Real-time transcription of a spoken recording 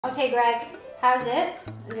Okay, Greg, how's it?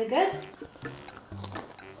 Is it good?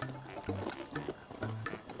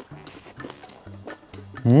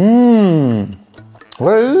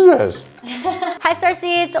 What is this? Hi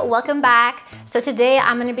Starseeds, welcome back. So today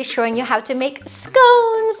I'm going to be showing you how to make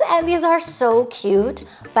scones, and these are so cute,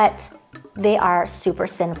 but they are super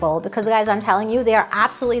sinful because guys, I'm telling you, they are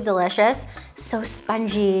absolutely delicious, so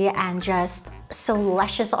spongy and just so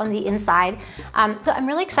luscious on the inside. So I'm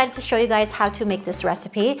really excited to show you guys how to make this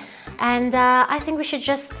recipe, and I think we should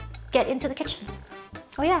just get into the kitchen.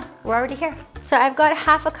 Oh yeah, we're already here. So I've got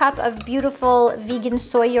half a cup of beautiful vegan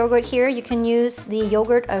soy yogurt here. You can use the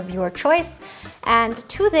yogurt of your choice. And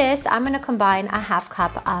to this, I'm gonna combine a half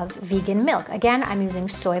cup of vegan milk. Again, I'm using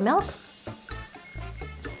soy milk.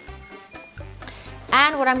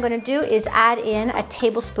 And what I'm gonna do is add in a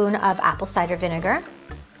tablespoon of apple cider vinegar.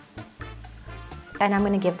 And I'm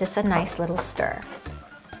gonna give this a nice little stir.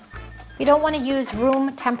 You don't wanna use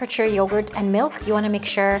room temperature yogurt and milk. You wanna make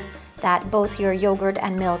sure that both your yogurt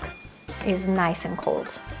and milk is nice and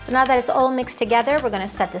cold. So now that it's all mixed together, we're gonna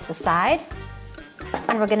set this aside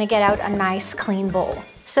and we're gonna get out a nice clean bowl.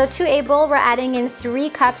 So to a bowl, we're adding in 3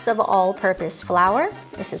 cups of all-purpose flour.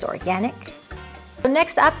 This is organic. So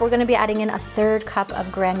next up, we're gonna be adding in a 1/3 cup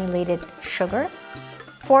of granulated sugar,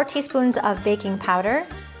 4 teaspoons of baking powder.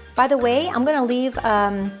 By the way, I'm gonna leave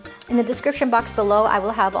in the description box below, I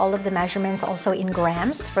will have all of the measurements also in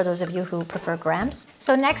grams for those of you who prefer grams.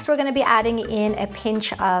 So next we're gonna be adding in a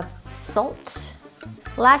pinch of salt.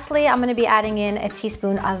 Lastly, I'm gonna be adding in a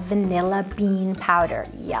teaspoon of vanilla bean powder.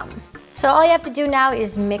 Yum. So all you have to do now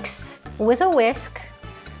is mix with a whisk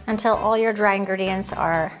until all your dry ingredients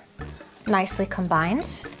are nicely combined.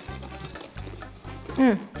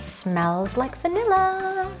 Smells like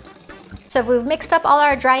vanilla. So we've mixed up all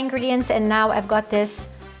our dry ingredients, and now I've got this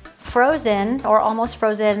frozen or almost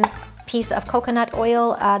frozen piece of coconut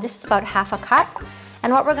oil. This is about half a cup.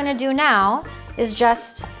 And what we're gonna do now is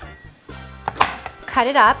just cut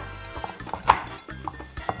it up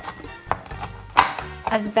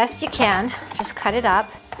as best you can. Just cut it up.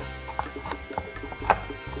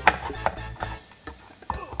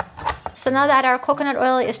 So now that our coconut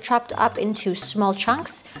oil is chopped up into small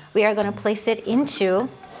chunks, we are gonna place it into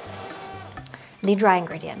the dry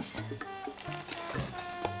ingredients.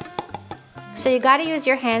 So you gotta use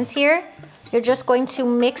your hands here. You're just going to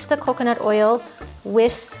mix the coconut oil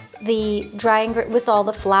with the with all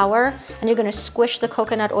the flour, and you're gonna squish the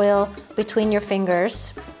coconut oil between your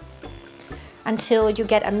fingers until you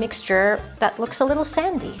get a mixture that looks a little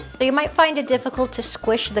sandy. So you might find it difficult to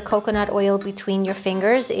squish the coconut oil between your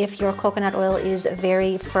fingers if your coconut oil is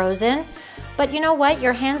very frozen. But you know what?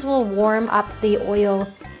 Your hands will warm up the oil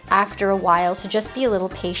after a while, so just be a little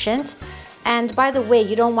patient. And by the way,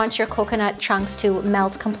 you don't want your coconut chunks to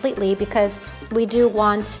melt completely because we do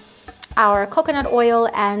want our coconut oil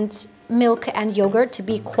and milk and yogurt to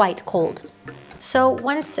be quite cold. So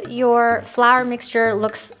once your flour mixture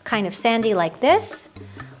looks kind of sandy like this,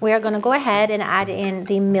 we are gonna go ahead and add in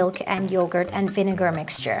the milk and yogurt and vinegar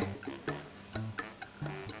mixture.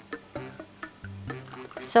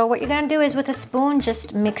 So what you're gonna do is with a spoon,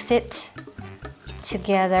 just mix it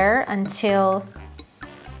together until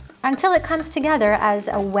it comes together as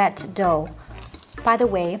a wet dough. By the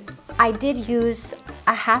way, I did use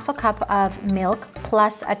a half a cup of milk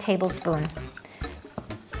plus a tablespoon.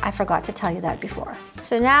 I forgot to tell you that before.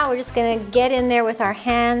 So now we're just gonna get in there with our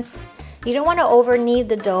hands. You don't wanna over knead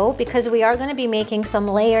the dough because we are gonna be making some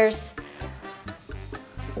layers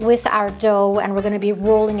with our dough, and we're gonna be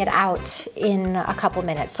rolling it out in a couple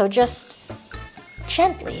minutes. So just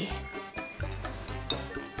gently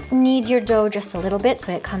knead your dough just a little bit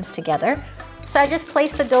so it comes together. So I just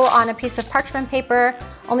placed the dough on a piece of parchment paper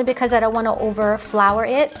only because I don't want to over flour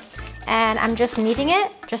it, and I'm just kneading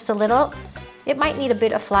it just a little. It might need a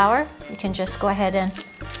bit of flour. You can just go ahead and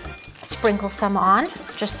sprinkle some on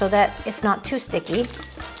just so that it's not too sticky.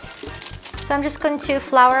 So I'm just going to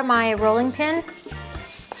flour my rolling pin,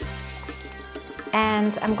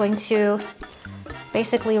 and I'm going to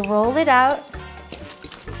basically roll it out.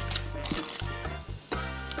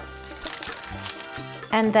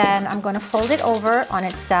 And then I'm going to fold it over on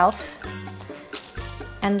itself,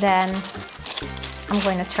 and then I'm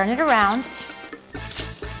going to turn it around,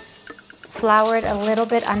 flour it a little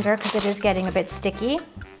bit under because it is getting a bit sticky,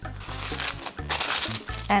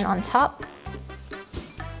 and on top,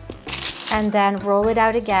 and then roll it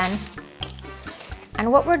out again.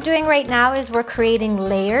 And what we're doing right now is we're creating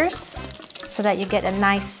layers so that you get a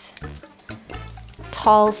nice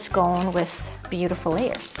tall scone with beautiful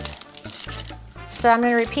layers. So I'm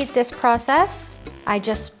going to repeat this process. I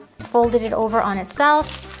just folded it over on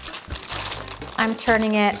itself. I'm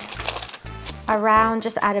turning it around,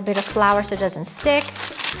 just add a bit of flour so it doesn't stick.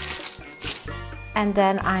 And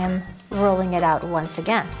then I'm rolling it out once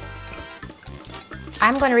again.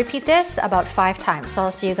 I'm going to repeat this about 5 times, so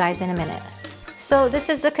I'll see you guys in a minute. So this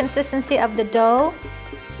is the consistency of the dough.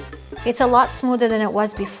 It's a lot smoother than it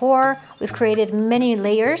was before. We've created many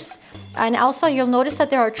layers. And also you'll notice that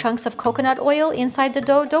there are chunks of coconut oil inside the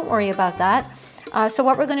dough. Don't worry about that. So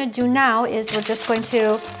what we're going to do now is we're just going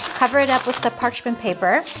to cover it up with some parchment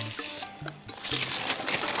paper.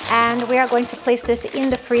 And we are going to place this in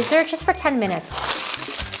the freezer just for 10 minutes.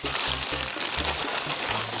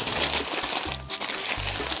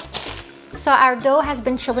 So our dough has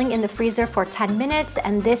been chilling in the freezer for 10 minutes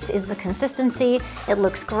and this is the consistency. It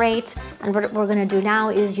looks great. And what we're gonna do now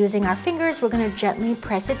is using our fingers, we're gonna gently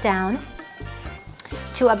press it down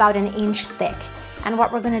to about 1 inch thick. And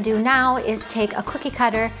what we're gonna do now is take a cookie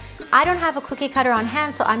cutter. I don't have a cookie cutter on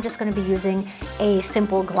hand, so I'm just gonna be using a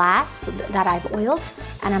simple glass that I've oiled,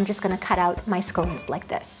 and I'm just gonna cut out my scones like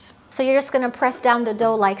this. So you're just gonna press down the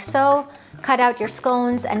dough like so, cut out your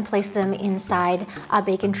scones and place them inside a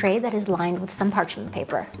baking tray that is lined with some parchment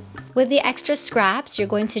paper. With the extra scraps, you're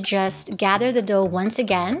going to just gather the dough once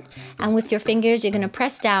again, and with your fingers, you're gonna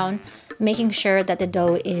press down, making sure that the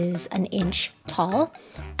dough is 1 inch tall.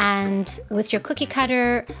 And with your cookie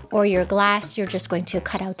cutter or your glass, you're just going to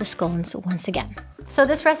cut out the scones once again. So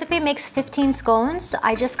this recipe makes 15 scones.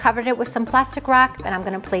 I just covered it with some plastic wrap and I'm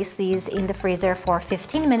gonna place these in the freezer for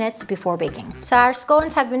 15 minutes before baking. So our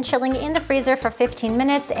scones have been chilling in the freezer for 15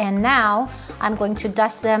 minutes and now I'm going to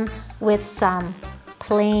dust them with some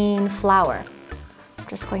plain flour. I'm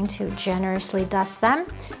just going to generously dust them.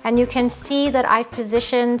 And you can see that I've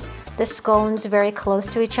positioned the scones very close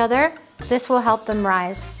to each other. This will help them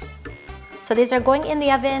rise. So these are going in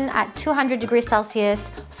the oven at 200 degrees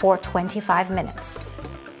Celsius for 25 minutes.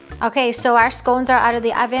 Okay, so our scones are out of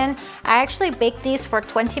the oven. I actually baked these for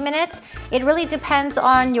 20 minutes. It really depends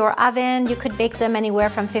on your oven. You could bake them anywhere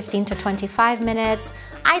from 15 to 25 minutes.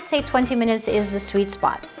 I'd say 20 minutes is the sweet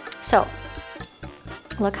spot. So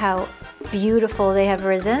look how beautiful they have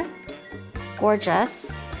risen.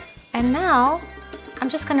 Gorgeous. And now I'm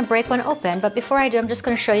just gonna break one open, but before I do, I'm just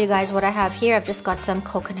gonna show you guys what I have here. I've just got some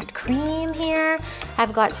coconut cream here.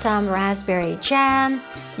 I've got some raspberry jam.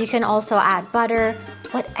 You can also add butter,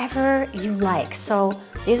 whatever you like. So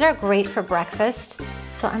these are great for breakfast.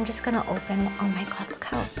 So I'm just gonna open, oh my God, look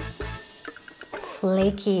how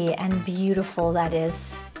flaky and beautiful that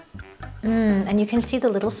is. And you can see the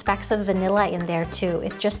little specks of vanilla in there too.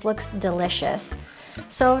 It just looks delicious.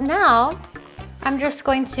 So now, I'm just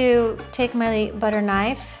going to take my butter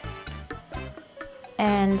knife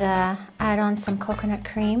and add on some coconut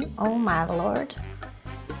cream. Oh my Lord,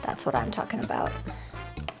 that's what I'm talking about.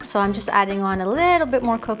 So I'm just adding on a little bit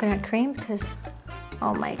more coconut cream because,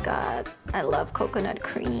 oh my God, I love coconut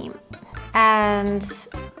cream. And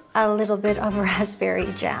a little bit of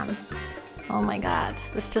raspberry jam. Oh my God,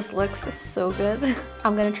 this just looks so good.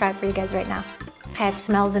 I'm gonna try it for you guys right now. It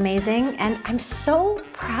smells amazing and I'm so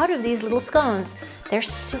proud of these little scones. They're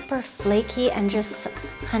super flaky and just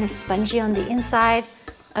kind of spongy on the inside.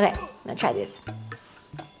 Okay, I'm gonna try these.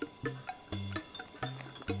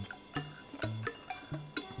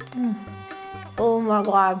 Oh my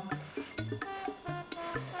God.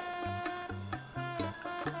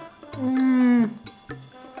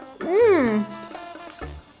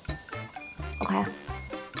 Okay,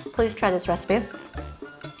 please try this recipe.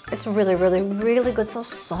 It's really, really, really good. So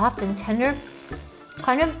soft and tender.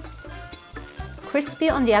 Kind of crispy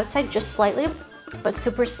on the outside, just slightly, but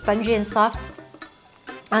super spongy and soft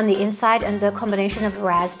on the inside. And the combination of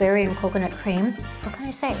raspberry and coconut cream. What can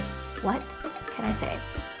I say? What can I say?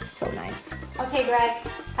 It's so nice. Okay, Greg,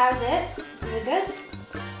 how's it? Is it good?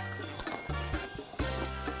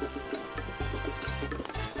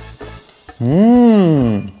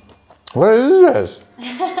 What is this?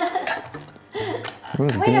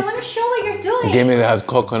 Wait, I want to show what you're doing. Give me that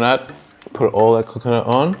coconut. Put all that coconut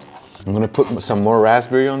on. I'm gonna put some more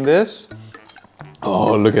raspberry on this.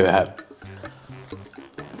 Oh, look at that.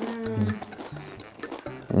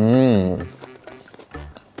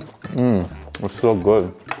 It's so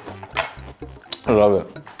good. I love it.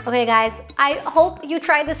 Okay guys, I hope you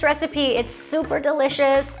try this recipe. It's super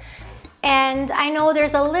delicious. And I know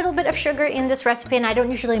there's a little bit of sugar in this recipe and I don't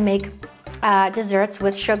usually make desserts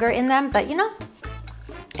with sugar in them, but you know,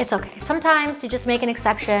 it's okay. Sometimes you just make an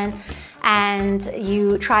exception and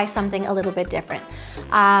you try something a little bit different.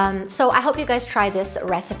 So I hope you guys try this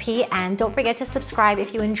recipe and don't forget to subscribe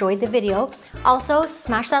if you enjoyed the video. Also,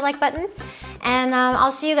 smash that like button and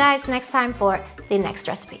I'll see you guys next time for the next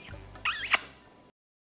recipe.